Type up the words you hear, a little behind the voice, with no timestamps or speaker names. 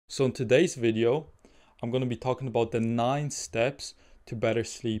So in today's video, I'm going to be talking about the 9 steps to better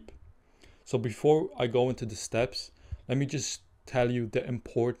sleep. So before I go into the steps, let me just tell you the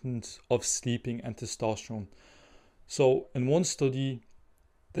importance of sleeping and testosterone. So in one study,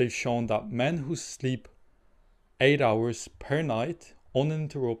 they've shown that men who sleep 8 hours per night,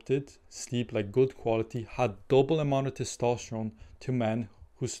 uninterrupted sleep, like good quality, had double amount of testosterone to men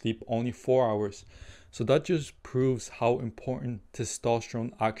who sleep only 4 hours. So that just proves how important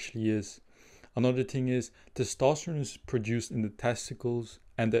testosterone actually is. Another thing is testosterone is produced in the testicles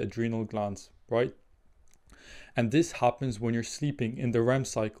and the adrenal glands, right? And this happens when you're sleeping in the REM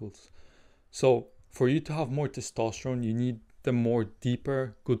cycles. So for you to have more testosterone, you need the more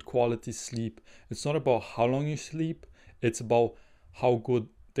deeper, good quality sleep. It's not about how long you sleep, it's about how good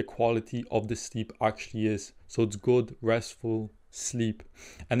the quality of the sleep actually is. So it's good, restful sleep.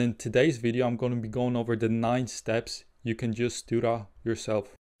 And in today's video, I'm going to be going over the 9 steps. You can just do that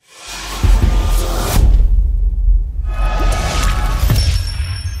yourself.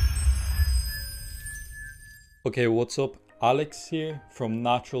 Okay, what's up? Alex here from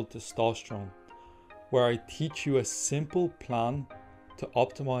Natural Testosterone, where I teach you a simple plan to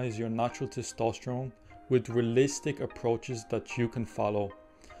optimize your natural testosterone with realistic approaches that you can follow.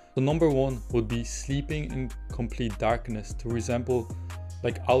 So number 1 would be sleeping in complete darkness, to resemble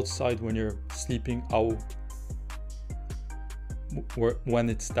like outside when you're sleeping out when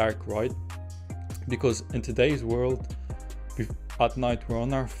it's dark, right? Because in today's world, at night we're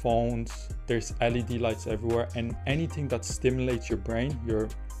on our phones, there's LED lights everywhere, and anything that stimulates your brain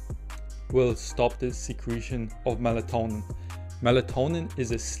will stop the secretion of melatonin. Melatonin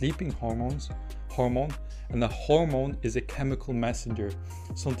is a sleeping hormone, and a hormone is a chemical messenger.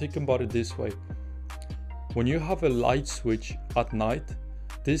 So think about it this way: when you have a light switch at night,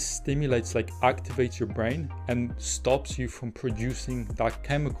 this stimulates, like activates your brain and stops you from producing that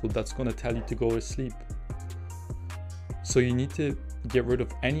chemical that's going to tell you to go to sleep. So you need to get rid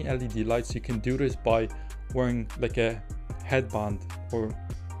of any LED lights. You can do this by wearing like a headband or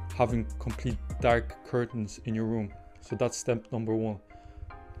having complete dark curtains in your room. So that's step number 1.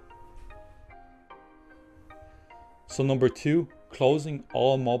 So number 2, closing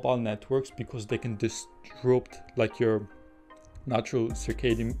all mobile networks, because they can disrupt like your natural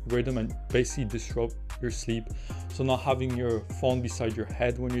circadian rhythm and basically disrupt your sleep. So not having your phone beside your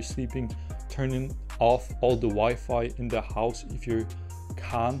head when you're sleeping, turning off all the Wi-Fi in the house if you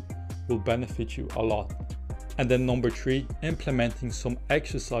can, will benefit you a lot. And then number 3, implementing some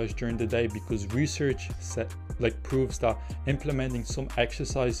exercise during the day, because research proves that implementing some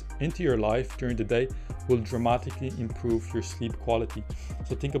exercise into your life during the day will dramatically improve your sleep quality.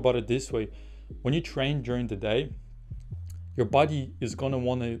 So think about it this way: when you train during the day, your body is going to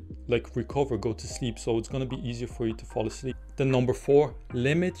want to recover, go to sleep, so it's going to be easier for you to fall asleep. Then number 4,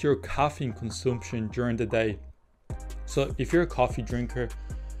 limit your caffeine consumption during the day. So if you're a coffee drinker,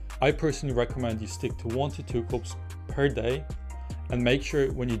 I personally recommend you stick to 1 to 2 cups per day, and make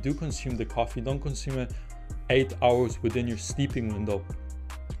sure when you do consume the coffee, don't consume it 8 hours within your sleeping window.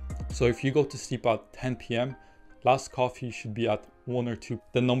 So if you go to sleep at 10 p.m, last coffee should be at 1 or 2.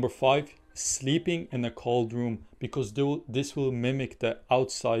 Then number 5, sleeping in a cold room, because this will mimic the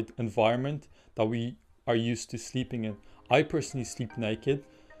outside environment that we are used to sleeping in. I personally sleep naked,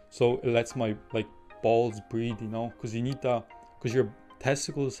 so it lets my balls breathe, because you need that, because your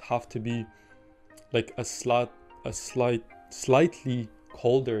testicles have to be like slightly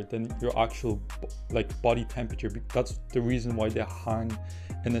colder than your actual body temperature. That's the reason why they hang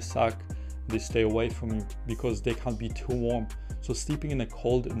in a sack. They stay away from you because they can't be too warm. So sleeping in a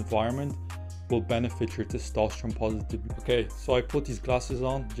cold environment will benefit your testosterone positively. Okay, so I put these glasses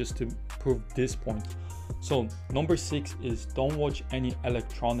on just to prove this point. So number 6 is don't watch any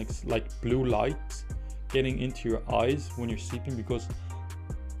electronics like blue lights getting into your eyes when you're sleeping, because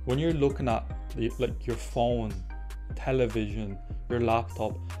when you're looking at your phone, television, your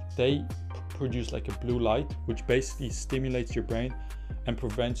laptop, they produce a blue light, which basically stimulates your brain and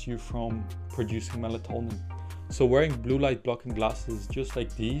prevents you from producing melatonin. So wearing blue light blocking glasses just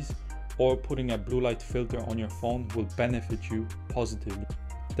like these, or putting a blue light filter on your phone, will benefit you positively.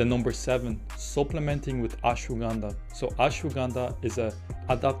 Then number 7, supplementing with ashwagandha. So ashwagandha is an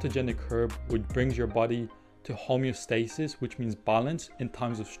adaptogenic herb which brings your body to homeostasis, which means balance in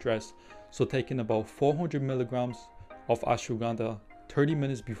times of stress. So taking about 400 milligrams of ashwagandha 30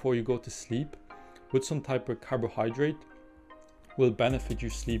 minutes before you go to sleep with some type of carbohydrate will benefit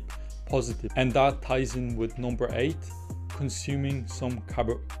your sleep positive. And that ties in with number 8, consuming some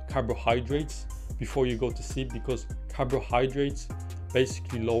carbohydrates before you go to sleep, because carbohydrates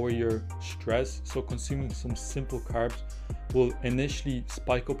basically lower your stress. So consuming some simple carbs will initially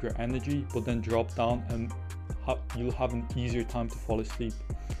spike up your energy, but then drop down, and you'll have an easier time to fall asleep.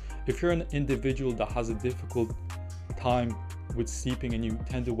 If you're an individual that has a difficult time with sleeping and you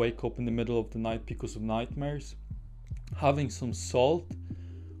tend to wake up in the middle of the night because of nightmares, having some salt,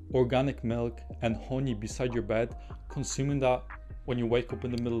 organic milk and honey beside your bed, consuming that when you wake up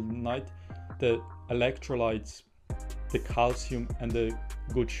in the middle of the night, the electrolytes, the calcium and the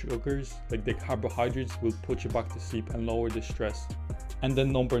good sugars, like the carbohydrates, will put you back to sleep and lower the stress. And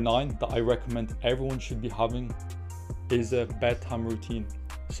then number 9 that I recommend everyone should be having is a bedtime routine.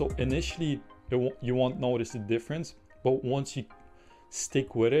 So initially you won't notice the difference, but once you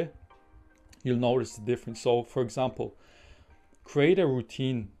stick with it, you'll notice the difference. So for example, create a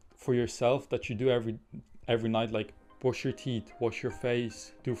routine for yourself that you do every night, like brush your teeth, wash your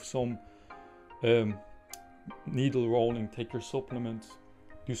face, do some needle rolling, take your supplements,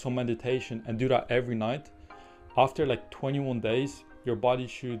 do some meditation, and do that every night. After like 21 days, your body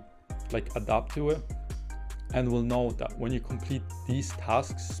should like adapt to it and will know that when you complete these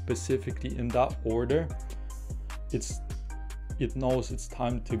tasks specifically in that order, it knows it's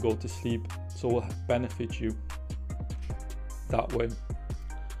time to go to sleep, so it will benefit you that way.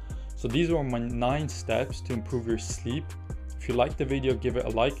 So these were my 9 steps to improve your sleep. If you liked the video, give it a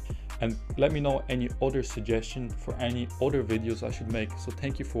like and let me know any other suggestion for any other videos I should make. So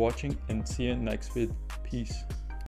thank you for watching and see you in the next vid. Peace.